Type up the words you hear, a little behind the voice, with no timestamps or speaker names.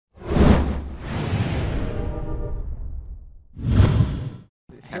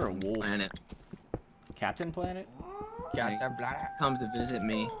you're a wolf. Planet. Captain Planet? Captain Planet. Come to visit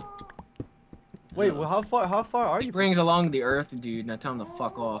me. Wait, well, how far are He you? brings along the Earth, dude, and I tell him to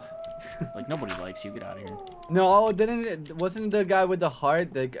fuck off. Like, nobody likes you. Get out of here. No, wasn't the guy with the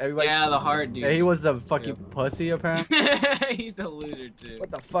heart? Like everybody. Yeah, the heart, dude. Yeah, he was the fucking pussy, apparently. He's the loser, too. What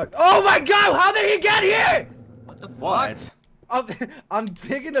the fuck? Oh my god, how did he get here? What the fuck? What? I'm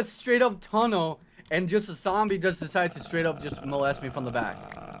digging a straight up tunnel, and just a zombie just decided to straight up just molest me from the back.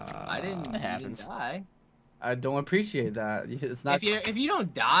 I didn't, It happens. didn't die. I don't appreciate that. It's not. If you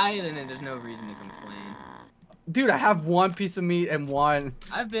don't die, then there's no reason to complain. Dude, I have one piece of meat and one.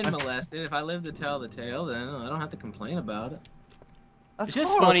 I've been molested. If I live to tell the tale, then I don't have to complain about it. That's It's just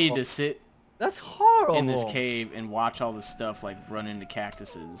horrible. funny to sit That's horrible. in this cave and watch all this stuff like run into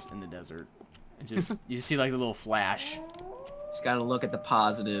cactuses in the desert. And just you see like the little flash. Just gotta look at the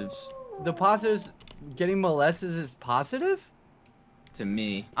positives. The positives, getting molested is positive? To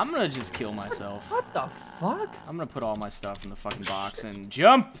me. I'm gonna just kill myself. What the fuck? I'm gonna put all my stuff in the fucking box and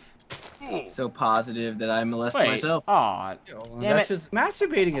jump. So positive that I molest Wait. myself. Aw. Damn, Damn that's it. just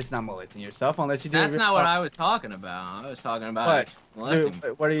masturbating. It's not molesting yourself unless you do. That's not what I was talking about. I was talking about molesting.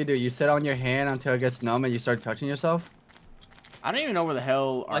 Dude, what do? You sit on your hand until it gets numb and you start touching yourself? I don't even know where the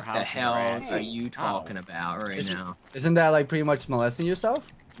hell our What the houses hell are at. are you talking about right now? Isn't that like pretty much molesting yourself?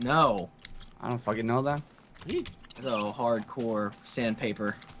 No. I don't fucking know that. The hardcore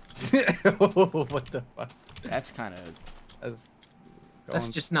sandpaper. What the fuck? That's kind of. Let's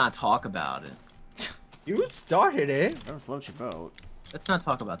just not talk about it. You started it. Never float your boat. Let's not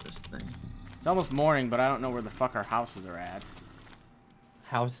talk about this thing. It's almost morning, but I don't know where the fuck our houses are at.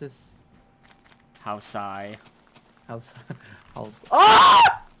 Houses. House. House.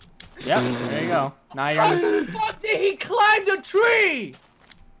 Ah! Yep, there you go. Now you're on How this. the fuck did he climb the tree?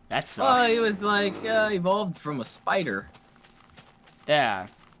 That Oh, sucks. he was like evolved from a spider. Yeah,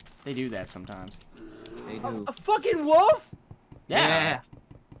 they do that sometimes. They do. A fucking wolf? Yeah.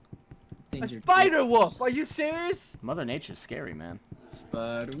 A Things are spider wolf? dangerous. Are you serious? Mother Nature's scary, man.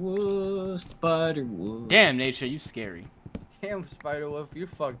 Spider wolf, spider wolf. Damn, Nature, you scary. Damn, spider wolf, you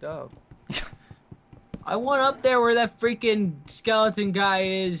fucked up. I went up there where that freaking skeleton guy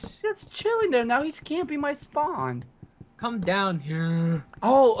is. Just chilling there. Now he's camping my spawn. Come down here.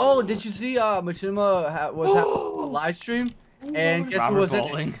 Oh, did you see Machinima was having a live stream? And guess who Robert was in it?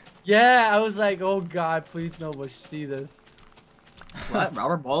 Bowling. Yeah, I was like, oh god, please nobody see this. What?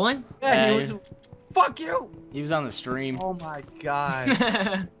 Robert Bowling? Yeah, he Hey. was. Fuck you! He was on the stream. Oh my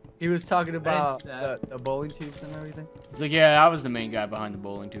god. He was talking about that. the bowling tubes and everything. He's like, yeah, I was the main guy behind the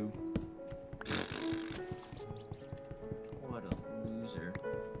bowling tube. What a loser.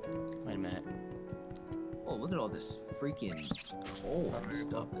 Wait a minute. Oh, look at all this freaking coal and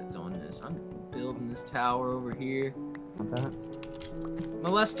stuff that's on this. I'm building this tower over here. Want that?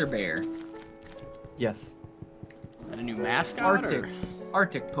 Molester bear. Yes. Is that a new mascot? Arctic. Or?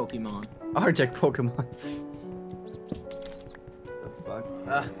 Arctic Pokemon. Arctic Pokemon. The fuck?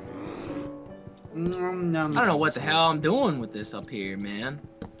 I don't know what the hell I'm doing with this up here, man.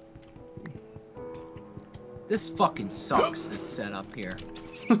 This fucking sucks, this setup here.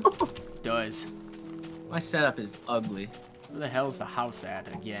 Does. My setup is ugly. Where the hell's the house at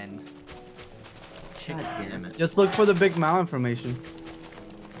again? Shit. God damn it. Just look for the big mount information.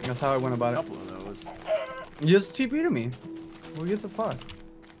 That's how I went A about it. couple of those. You just TP to me. Who gives a fuck?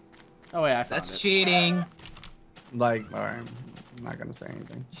 Oh wait, I found That's it. cheating. Like, alright, I'm not gonna say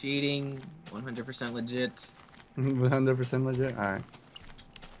anything. Cheating. 100% legit. 100% legit? Alright.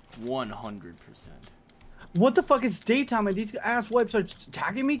 100%. What the fuck is daytime and these ass wipes are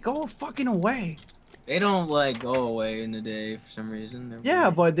attacking me? Go fucking away. They don't like go away in the day for some reason. Yeah,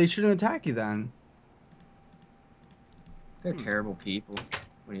 but they shouldn't attack you then. They're terrible people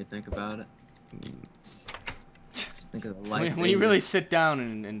when you think about it. Just think of the life. When you really sit down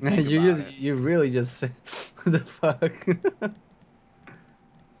and think you about just it. you really just say what the fuck.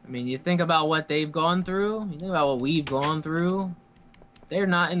 I mean, you think about what they've gone through. You think about what we've gone through. They're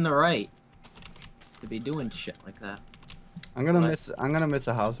not in the right to be doing shit like that. I'm gonna miss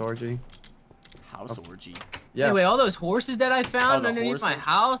a house orgy. House orgy. Yeah. Anyway, all those horses that I found the underneath my horses?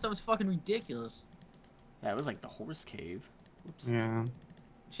 house, that was fucking ridiculous. Yeah, it was like the horse cave. Oops. Yeah.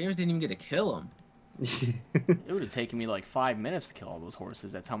 James didn't even get to kill them. It would have taken me like 5 minutes to kill all those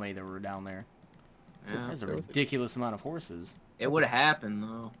horses. That's how many there were down there. Yeah, That's a ridiculous amount of horses. it would have happened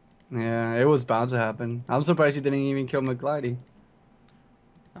though. Yeah, it was bound to happen. I'm surprised he didn't even kill McGlady.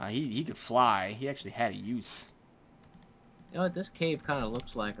 He could fly. He actually had a use. You know what? This cave kind of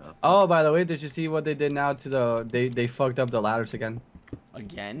looks like a. Oh, by the way, did you see what they did now to the? They fucked up the ladders again.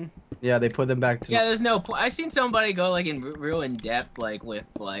 Again? Yeah, they put them back to. Yeah, there's no point. I've seen somebody go like in real in depth, like with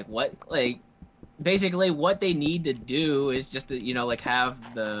like what basically what they need to do is just to, you know, like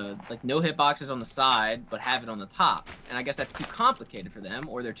have the like no hitboxes on the side, but have it on the top. And I guess that's too complicated for them,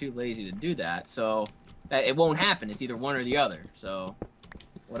 or they're too lazy to do that. So that it won't happen. It's either one or the other. So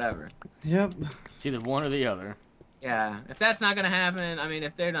whatever. Yep. It's either one or the other. Yeah, if that's not gonna happen, I mean,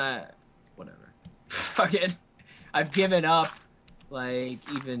 if they're not, whatever. Fuck it. I've given up, like,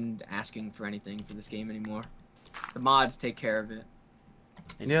 even asking for anything for this game anymore. The mods take care of it.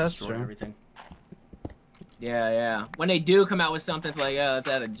 They Yeah, just that's destroy true. everything. Yeah, yeah. When they do come out with something, it's like, yeah, let's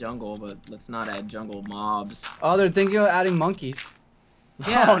add a jungle, but let's not add jungle mobs. Oh, they're thinking of adding monkeys.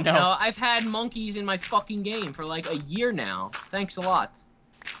 Yeah, Oh, no. you know, I've had monkeys in my fucking game for like a year now. Thanks a lot.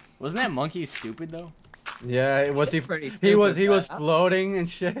 Wasn't that monkey stupid, though? Yeah, was he? Pretty He was stupid, but- floating and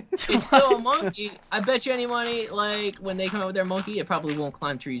shit. It's still a monkey. I bet you any money, like, when they come out with their monkey, it probably won't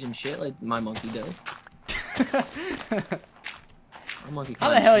climb trees and shit like my monkey does. My monkey How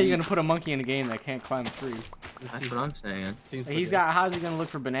the climbs hell are you trees. gonna put a monkey in a game that can't climb a tree? That's what I'm saying. Seems Like, like how's he gonna look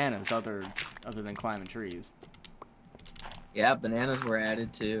for bananas other than climbing trees? Yeah, bananas were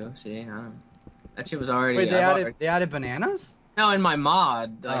added too. See, I don't know. That shit was already. Wait, I've they added bananas? No, in my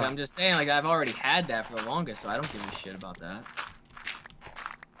mod. Like, Oh. I'm just saying, like, I've already had that for the longest, so I don't give a shit about that.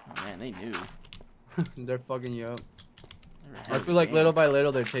 Oh man, they knew. They're fucking you up. They were I ahead of feel the like game. little by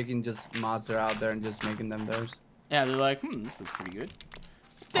little they're taking just mods that are out there and just making them theirs. Yeah, they're like, this looks pretty good.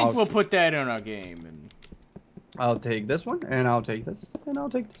 Think I'll- we'll put that in our game and I'll take this one, and I'll take this, and I'll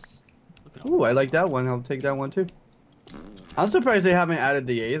take this. look at all Ooh, I this. like that one. I'll take that one too. I'm surprised they haven't added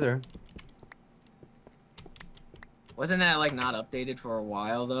the either. Wasn't that, like, not updated for a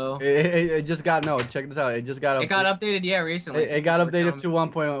while, though? It just got check this out. It just got It got updated, yeah, recently. It got People were updated to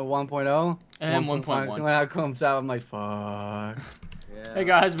 1.1.0. And 1.1. When that comes out, I'm like, fuck. Yeah. Hey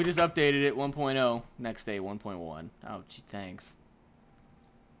guys, we just updated it 1.0. Next day 1.1. Oh, gee, thanks.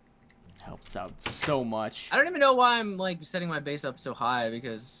 Helps out so much. I don't even know why I'm, like, setting my base up so high,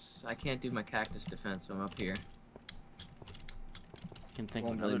 because I can't do my cactus defense, so I'm up here. Can think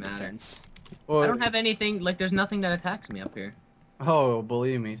Won't of another really matter. defense. Well, I don't have anything, like, there's nothing that attacks me up here. Oh,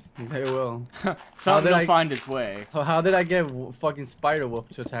 believe me, they will. Something did will I- find its way. So how did I get fucking Spider Wolf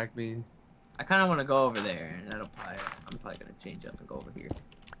to attack me? I kind of want to go over there, and I'm probably going to change up and go over here.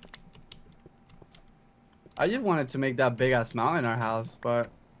 I just wanted to make that big ass mountain in our house, but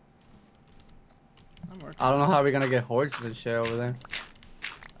I'm working. I don't know how we're gonna get horses and shit over there.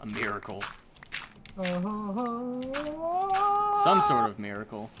 A miracle. Some sort of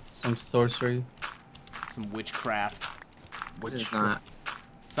miracle. Some sorcery. Some witchcraft. Which is not.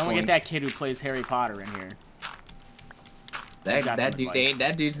 Someone get that kid who plays Harry Potter in here. He's got some advice.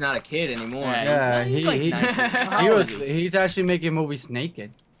 That dude's not a kid anymore. Yeah. Yeah, He's like 19. How he old was is he? he's actually making movies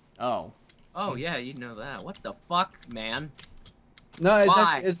naked. Oh. Oh yeah, you know that. What the fuck, man? No, it's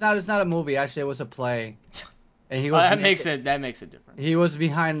Why? actually, it's not a movie. Actually, it was a play. And he Oh, was that naked. makes it different. He was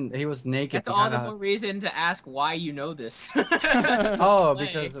naked. That's all behind the more reason to ask why you know this. Oh, Play.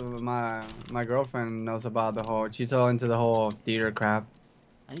 because my girlfriend knows about the whole. She's all into the whole theater crap.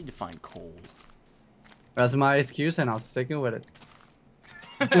 I need to find coal. That's my excuse, and I'm sticking with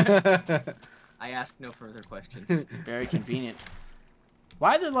it. I ask no further questions. Very convenient.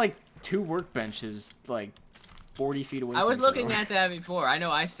 Why are there like 2 workbenches like 40 feet away? I from was each looking other? at that before. I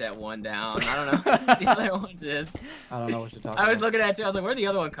know I set one down. I don't know what the other one did. I don't know what you're talking I was about. looking at it too. I was like, where'd the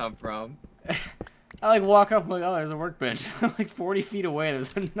other one come from? I like walk up, I'm like, oh, there's a workbench. Like 40 feet away,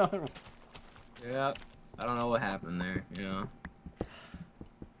 there's another one. Yep. I don't know what happened there, you know.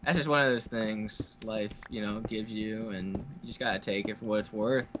 That's just one of those things life, you know, gives you, and you just gotta take it for what it's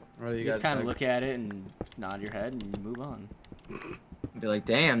worth. What do You you just guys kind of think? look at it and nod your head and you move on. And be like,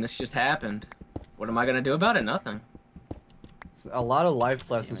 damn, this just happened. What am I gonna do about it? Nothing. A lot of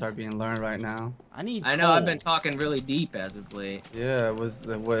life lessons Damn it. are being learned right now. I need I know I've coal. been talking really deep as of late. Yeah,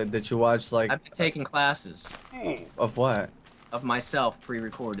 what did you watch like I've been taking classes of what? of myself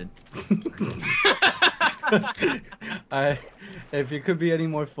pre-recorded. If you could be any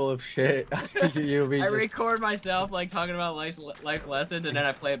more full of shit, you'll be I just, record myself like talking about life lessons, and then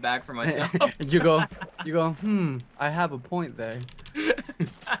I play it back for myself. you go, I have a point there.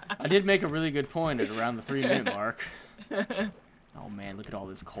 I did make a really good point at around the 3-minute mark. Oh man, look at all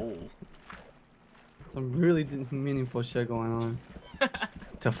this coal. Some really meaningful shit going on.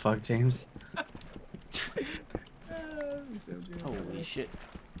 The fuck, James? Holy shit.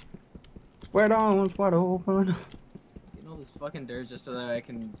 Wide on, wide open. Getting all this fucking dirt just so that I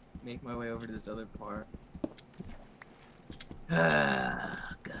can make my way over to this other part. Ah,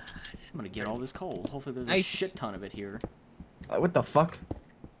 God. I'm gonna get all this coal. Hopefully there's a Nice. shit ton of it here. What the fuck?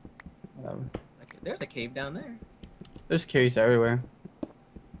 There's a cave down there. There's caves everywhere.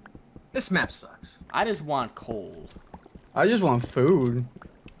 This map sucks. I just want coal. I just want food.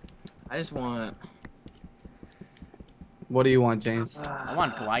 I just want... What do you want, James? I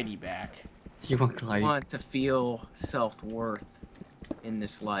want Glidey back. You want I glide? want to feel self-worth in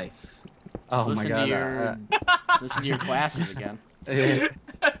this life. Oh my listen god. to your listen to your classes again.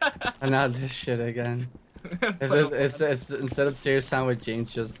 And not this shit again. It's instead of serious time with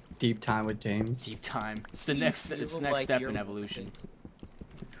James, just deep time with James. Deep time. It's the next. It's the next step in evolution.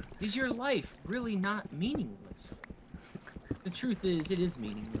 Is your life really not meaningless? The truth is, it is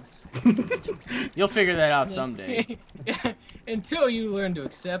meaningless. You'll figure that out someday. Until you learn to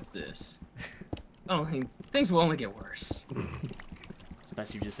accept this, things will only get worse. It's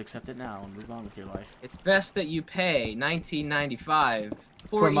best you just accept it now and move on with your life. It's best that you pay $19.95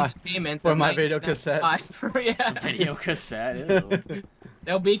 For my- easy payments for of my video $19.95 cassettes. For, yeah. Video cassette. Ew.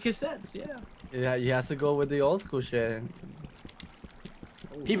 There'll be cassettes, yeah. Yeah, you have to go with the old school shit.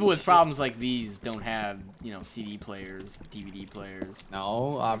 People with problems like these don't have, you know, CD players, DVD players.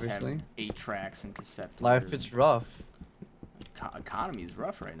 No, obviously. 8 tracks and cassette players. Life is rough. Economy is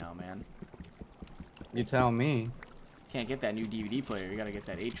rough right now, man. You tell me. Can't get that new DVD player. You gotta get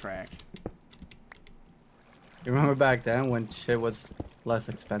that 8 track. You remember back then when shit was less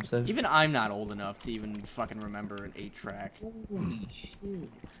expensive? Even I'm not old enough to even fucking remember an 8 track. Holy shit.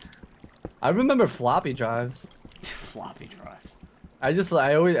 I remember floppy drives. Floppy drives.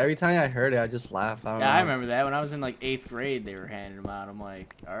 I always, every time I heard it, I just laugh. I don't know. Yeah, I remember that. When I was in like 8th grade, they were handing them out. I'm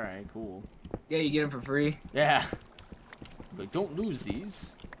like, alright, cool. Yeah, you get them for free. Yeah. But don't lose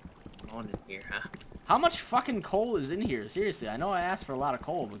these. On in here, huh? How much fucking coal is in here? Seriously, I know I asked for a lot of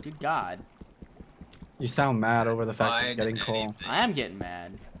coal, but good God. You sound mad over the fact that you're getting coal. Anything. I am getting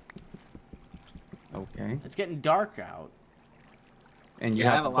mad. Okay. It's getting dark out. And you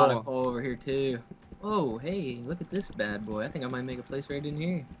Yeah, I have have a lot coal. of coal over here too. Oh, hey, look at this bad boy. I think I might make a place right in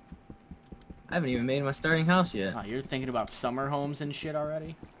here. I haven't even made my starting house yet. Oh, you're thinking about summer homes and shit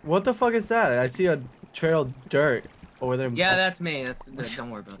already? What the fuck is that? I see a trail of dirt over there. Yeah, that's me.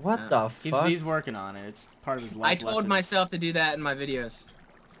 Don't worry about What that. the fuck? He's working on it. It's part of his life I told lessons. myself to do that in my videos.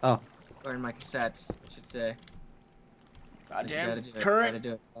 Oh. Or in my cassettes, I should say. Goddamn Gotta do it, current. Gotta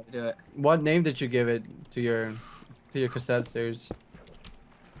do it. Gotta do it. What name did you give it to your cassette series?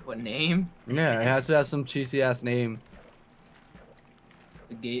 What name? Yeah, it has to have some cheesy ass name.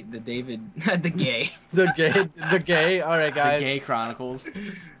 The David, the gay. The gay. All right, The guys. Gay Chronicles.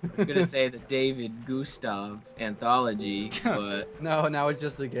 I'm gonna say the David Gustav anthology, but No, now it's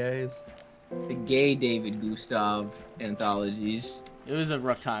just the gays. the gay David Gustav anthologies. It was a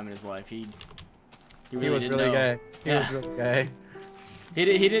rough time in his life. He He really was didn't really know. gay. He Yeah. was really gay.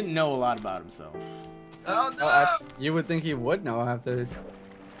 He didn't know a lot about himself. Oh no! You would think he would know after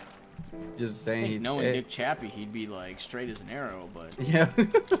just I saying think he's knowing gay. Nick Chappie, he'd be like straight as an arrow, but Yeah.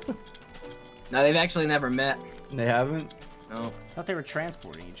 No, they've actually never met. They haven't? No. I thought they were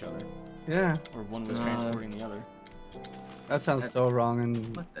transporting each other. Yeah. Or one was Uh, transporting the other. That sounds so wrong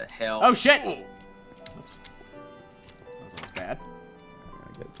and What the hell? Oh shit! Oops. That was bad.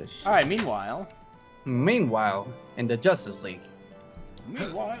 Alright, meanwhile, in the Justice League.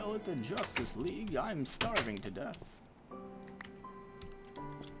 at the Justice League, I'm starving to death.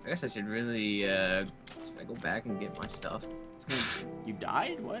 I guess I should really, should I go back and get my stuff? You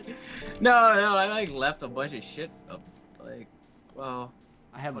died? What? No, I like left a bunch of shit up. Like, well,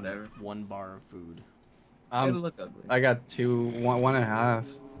 I have Whatever. 1 bar of food. it'll look ugly. I got one and a half.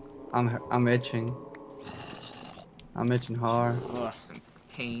 I'm itching. I'm itching hard. Ugh, Some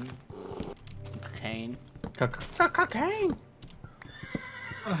cane. cocaine. Cocaine.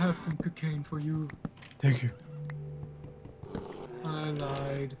 I have some cocaine for you. Thank you. I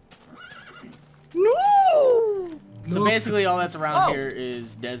lied. No. So basically all that's around Oh. here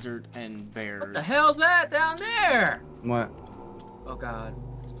is desert and bears. What the hell's that down there? What? Oh god,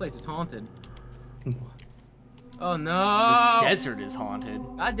 this place is haunted. Oh no! This desert is haunted.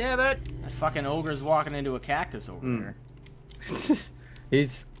 God damn it! That fucking ogre's walking into a cactus over there.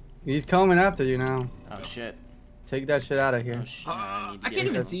 he's coming after you now. Oh shit. Take that shit out of Oh here. shit. I need to I get can't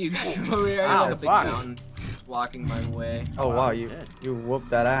even rid- see you guys from over here. I Ow, got a big fuck. mountain blocking my way. Oh Wow, wow, you you did. you whooped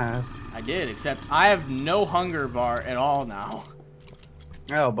that ass. I did, except I have no hunger bar at all now.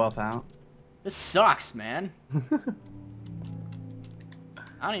 I'll buff out. This sucks, man.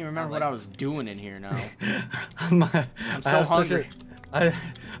 I don't even remember what I was doing in here now. I'm so hungry.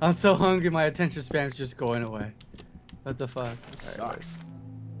 I'm so hungry. My attention span's just going away. What the fuck? This Alright, sucks.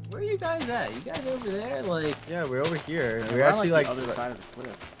 Where are you guys at? You guys over there? Like, yeah, we're over here. We're We're on, actually like like the other side of the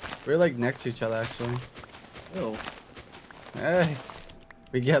cliff. we're like next to each other actually. oh. Hey,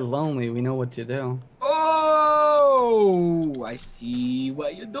 we get lonely. We know what to do. Oh, I see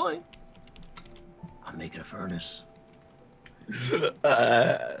what you're doing. I'm making a furnace.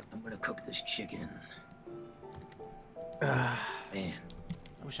 I'm gonna cook this chicken. Man.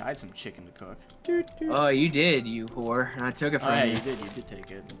 I wish I had some chicken to cook. Oh, you did, you whore. And I took it from Oh yeah, you. you did take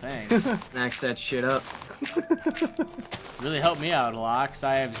it. Thanks. Snatch that shit up. Really helped me out a lot, because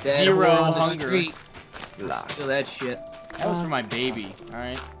I have Dead zero whore on the hunger. street. Steal that shit. That was for my baby,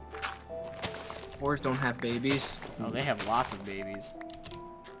 alright? Whores don't have babies. Oh, they have lots of babies.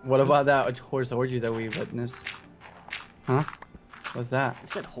 What about that horse orgy that we witnessed? Huh? What's that? I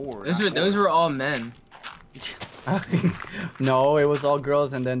said whore. Those were all men. No, it was all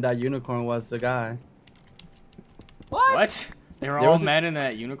girls, and then that unicorn was the guy. What? They were There all was a- men and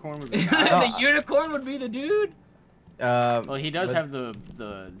that unicorn was the guy? The unicorn would be the dude? Well, he does but- have the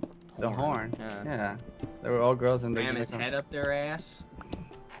The horn. Yeah. Yeah. They were all girls, and Ram his unicorn. head up their ass.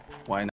 Why not?